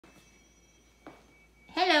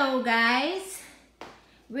Hello guys,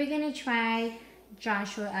 we're gonna try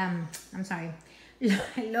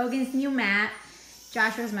Logan's new map.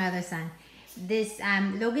 Joshua's my other son. This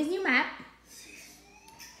Logan's new map,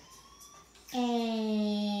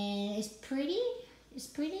 and it's pretty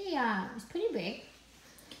big.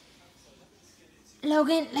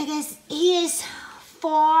 Logan, he is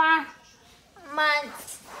 4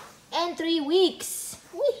 months and 3 weeks.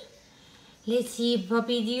 Whee. Let's see,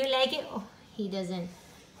 puppy, do you like it? Oh, he doesn't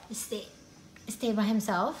stay by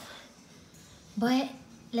himself. But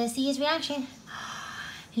let's see his reaction.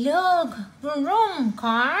 Look, room,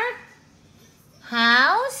 car,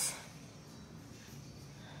 house.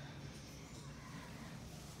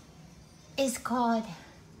 It's called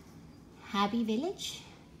Happy Village.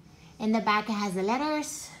 In the back it has the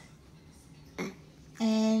letters.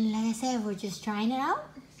 And like I said, we're just trying it out.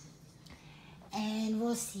 And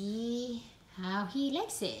we'll see how he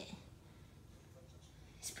likes it.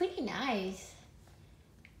 It's pretty nice.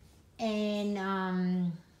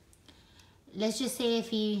 And let's just say if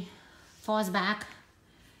he falls back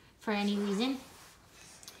for any reason,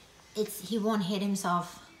 he won't hit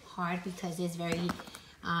himself hard because it's very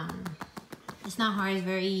it's not hard, it's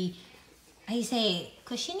very, how do you say,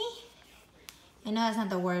 cushiony? I know that's not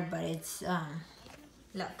the word, but it's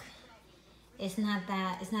look, it's not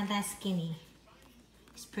that skinny.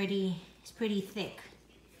 It's pretty thick.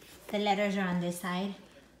 The letters are on this side.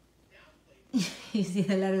 You see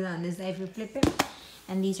the letters on this side if you flip it.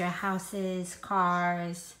 And these are houses,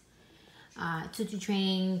 cars, tutu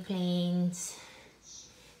train, planes.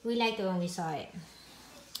 We liked it when we saw it.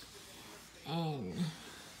 And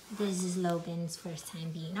this is Logan's first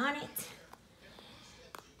time being on it.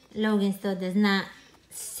 Logan still does not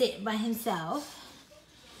sit by himself.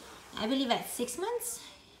 I believe at 6 months,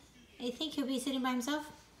 I think he'll be sitting by himself.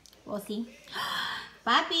 We'll see.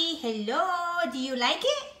 Papi, hello, do you like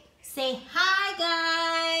it? Say hi,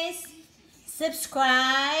 guys.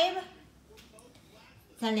 Subscribe.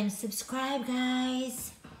 Tell them subscribe,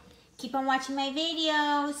 guys. Keep on watching my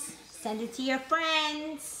videos. Send it to your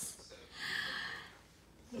friends.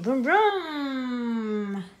 Vroom,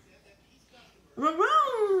 vroom. Vroom,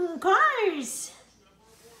 vroom. Cars.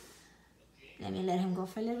 Let me let him go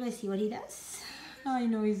for a little bit, see what he does. Oh, I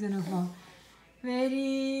know he's gonna fall.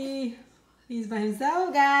 Ready? He's by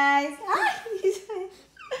himself, guys. Ah, he's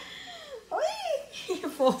he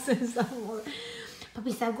falls himself.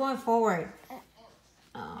 Puppy, stop going forward.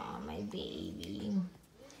 Oh, my baby.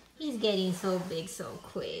 He's getting so big so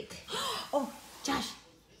quick. Oh, Josh,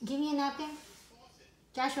 give me a napkin.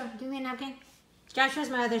 Joshua, give me a napkin. Joshua's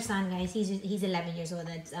my other son, guys. He's 11 years old.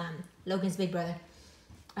 That's Logan's big brother.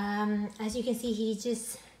 As you can see, he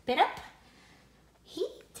just spit up. He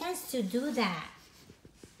tends to do that.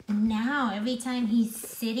 Now, every time he's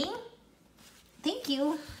sitting, thank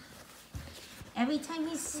you. Every time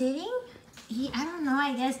he's sitting, I don't know,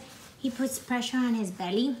 I guess he puts pressure on his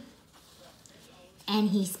belly and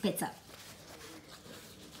he spits up.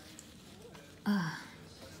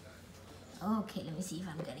 Okay, let me see if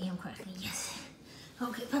I'm getting him correctly. Yes.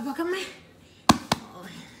 Okay, Papa, come on. Oh.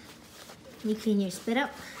 Let me clean your spit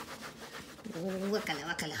up.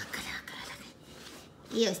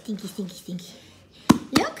 Ew, stinky, stinky, stinky.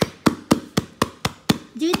 Look.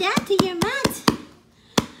 Do that to your mat.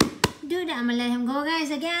 Do that. I'm gonna let him go,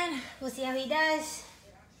 guys, again. We'll see how he does.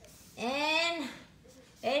 And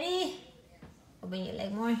ready? Open your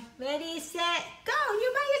leg more. Ready, set, go.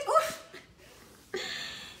 You're by yourself.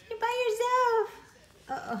 You're by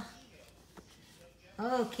yourself.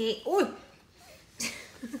 Okay. Ooh.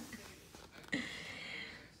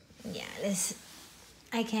 Yeah,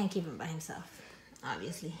 I can't keep him by himself,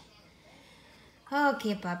 obviously.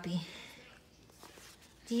 Okay, puppy.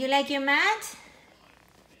 Do you like your mat?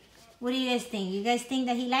 What do you guys think? You guys think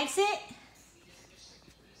that he likes it?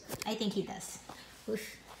 I think he does.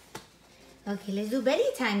 Oof. Okay, let's do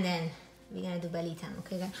belly time then. We're gonna do belly time,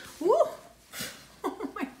 okay, guys? Woo! Oh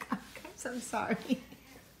my God, guys, I'm sorry.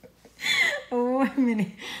 Oh, 1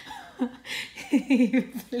 minute. He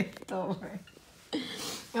flipped over.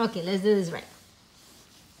 Okay, let's do this right.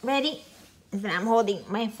 Ready? I'm holding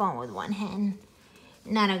my phone with one hand.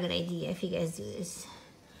 Not a good idea if you guys do this.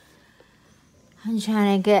 I'm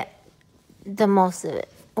trying to get the most of it.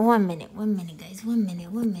 1 minute, guys. 1 minute.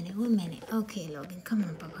 Okay, Logan, come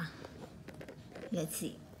on, Papa. Let's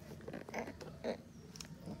see.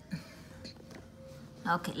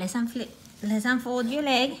 Okay, let's unfold your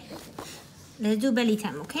leg. Let's do belly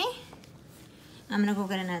time, okay? I'm gonna go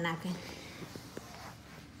get another napkin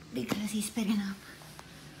because he's spitting up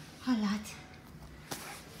a lot.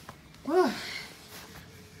 Whoa.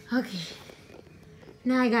 Okay,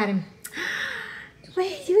 now I got him.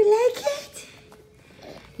 Wait, do you like it?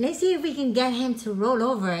 Let's see if we can get him to roll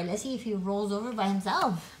over. Let's see if he rolls over by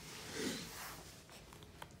himself.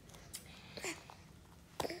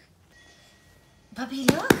 Puppy,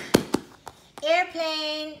 look.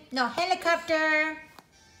 Airplane. No, helicopter.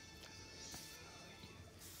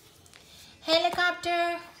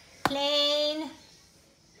 Helicopter. Plane.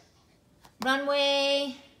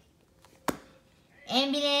 Runway.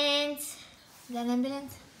 Ambulance. Is that an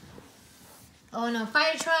ambulance? Oh no,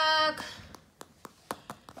 fire truck.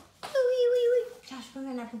 Josh, bring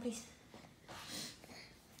my napkin, please.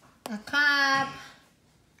 A cop.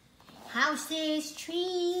 Houses,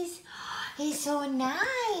 trees. It's so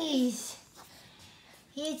nice.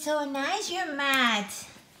 It's so nice, your mat.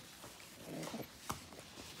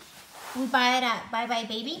 We buy it at Bye Bye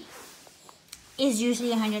Baby. It's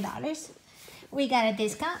usually $100. We got a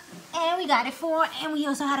discount, and we got it and we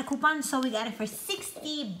also had a coupon, so we got it for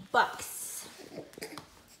 60 bucks.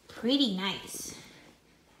 Pretty nice.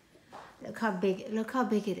 Look how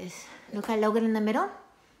big it is. Look at Logan in the middle.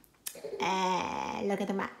 Look at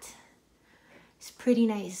the mat. It's pretty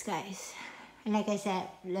nice, guys. And like I said,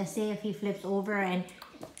 let's say if he flips over and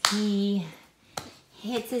he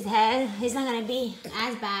hits his head, it's not gonna be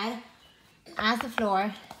as bad as the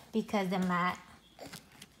floor because the mat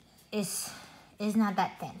is not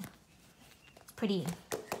that thin. It's pretty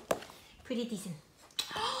decent.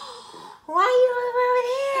 Why are you over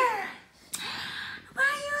there? Why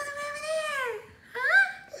are you over there? Huh?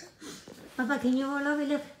 Papa, can you roll over?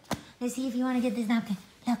 Look. Let's see if you want to get this napkin.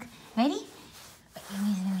 Look. Ready?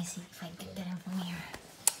 Wait, let me see if I can get him from here.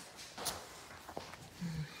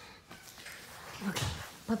 Okay.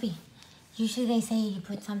 Puppy, usually they say you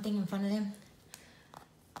put something in front of them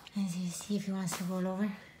and see if he wants to roll over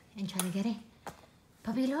and try to get it.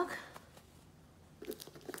 Puppy, look.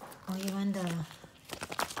 Oh, you want the...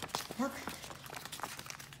 Look.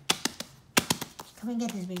 Come and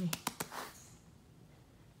get this, baby.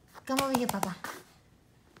 Come over here, Papa.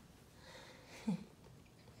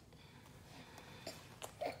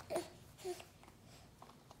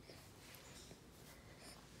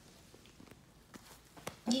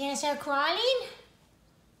 You gonna start crawling?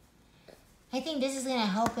 I think this is gonna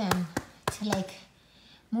help him to like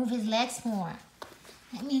move his legs more.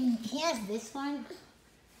 I mean, he has this one.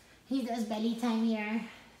 He does belly time here,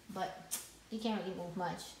 but he can't really move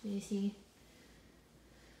much. You see?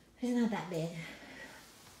 It's not that big.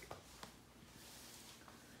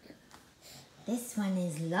 This one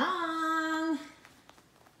is long.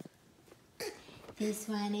 This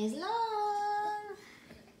one is long.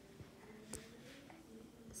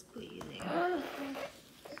 Let's put you there.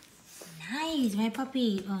 Nice, my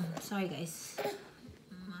puppy. Oh, sorry guys.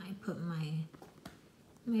 I put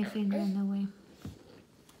my finger in the way.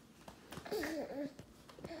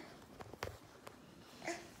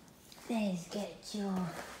 Let's get you.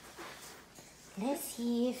 Let's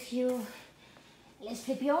see if you. Let's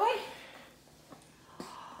flip you over.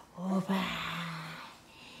 Over.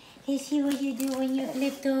 Let's see what you do when you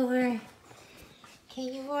flipped over.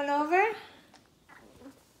 Can you roll over?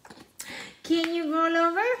 Can you roll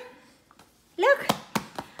over? Look.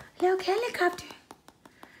 Look, helicopter.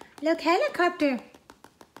 Look, helicopter.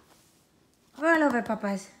 Roll over,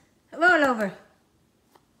 papas. Roll over.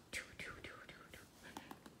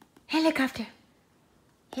 Helicopter.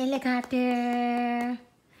 Helicopter.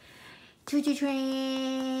 Choo-choo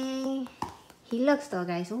train. He looks though,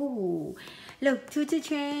 guys. Ooh. Look, choo-choo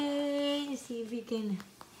train. See if we can.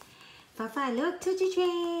 Papa, look, choo-choo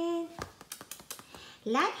train.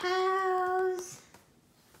 Lighthouse.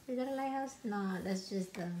 Is that a lighthouse? No, that's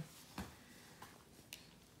just the...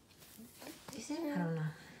 Is it? I don't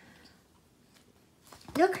know.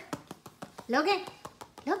 Look. Logan.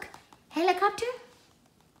 Look. Helicopter.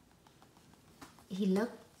 He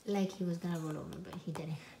looked like he was gonna roll over, but he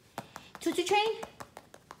didn't. Choo-choo train.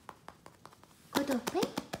 Koto, wait.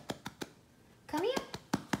 Come here.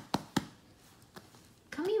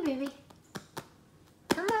 Come here, baby.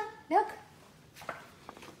 Come on, look.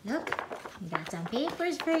 Look, we got some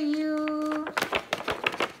papers for you.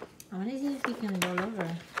 I wanna see if we can roll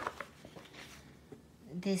over.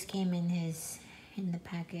 This came in the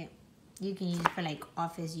packet. You can use it for like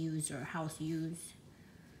office use or house use.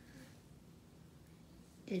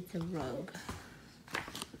 It's a rug.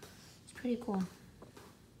 It's pretty cool.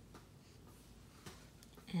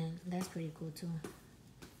 And that's pretty cool too.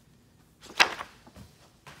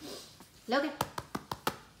 Logan,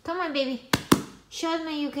 come on, baby. Show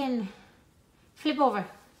me you can flip over.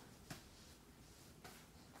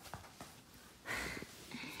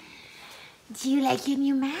 Do you like your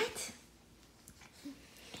new mat?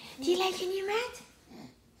 Do you like your new mat?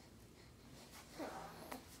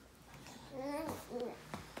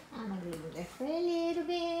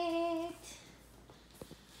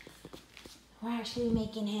 actually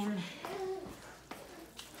making him,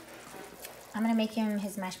 I'm gonna make him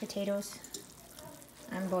his mashed potatoes.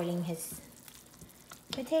 I'm boiling his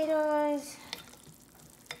potatoes.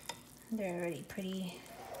 They're already pretty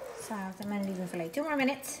soft. I'm gonna leave them for like 2 more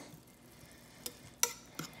minutes.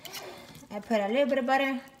 I put a little bit of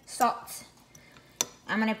butter, salt.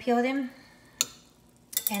 I'm gonna peel them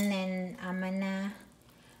and then I'm gonna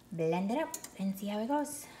blend it up and see how it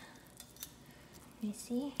goes. Let me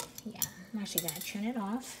see. Yeah, I'm actually gonna turn it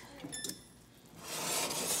off.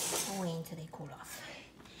 Wait until they cool off.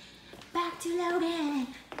 Back to Logan.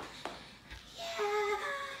 Yeah.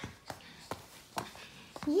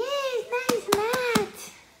 Yes, nice,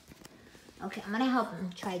 Matt. Okay, I'm gonna help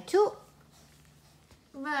him try 2.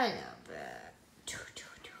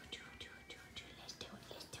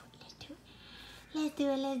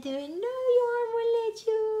 Let's do it. No, your arm won't let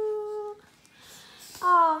you.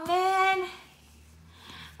 Oh, man.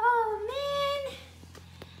 Oh, man.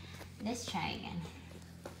 Let's try again.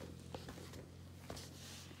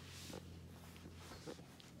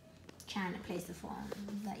 Trying to place the phone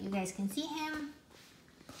so that you guys can see him.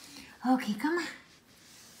 Okay, come on.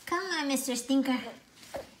 Come on, Mr. Stinker.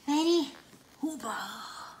 Ready? Hooba.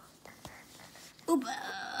 Hooba.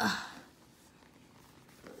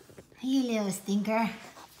 You little stinker.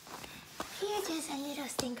 You're just a little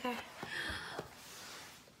stinker.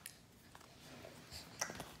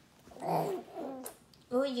 Oy.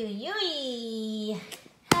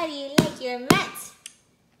 How do you like your mat?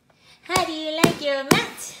 How do you like your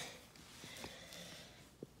mat?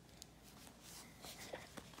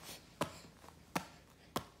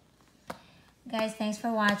 Guys, thanks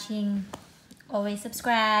for watching. Always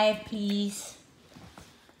subscribe, please.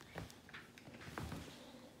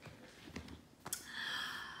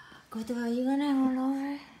 Godo, are you gonna roll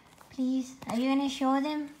over? Please? Are you gonna show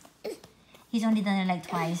them? He's only done it like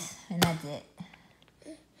twice, and that's it.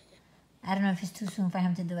 I don't know if it's too soon for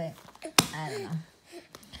him to do it. I don't know.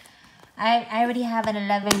 I already have an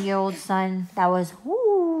 11-year-old son that was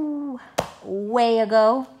way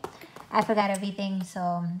ago. I forgot everything.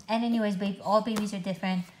 So, and anyways, all babies are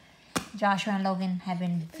different. Joshua and Logan have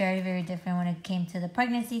been very, very different when it came to the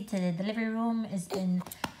pregnancy, to the delivery room. It's been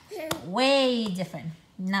way different.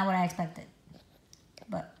 Not what I expected.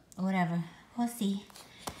 But whatever. We'll see.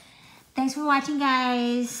 Thanks for watching,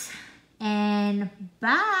 guys. And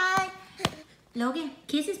bye. Logan,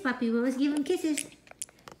 kisses, puppy. We always give him kisses.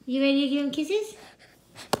 You ready to give him kisses?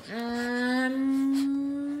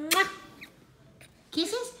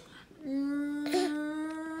 Kisses?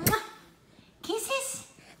 Kisses?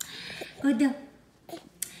 Good.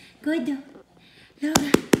 Good.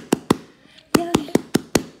 Logan. Logan.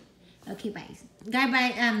 Okay, bye.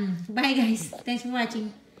 Bye, guys. Thanks for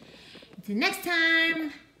watching. Until next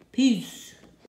time. Peace.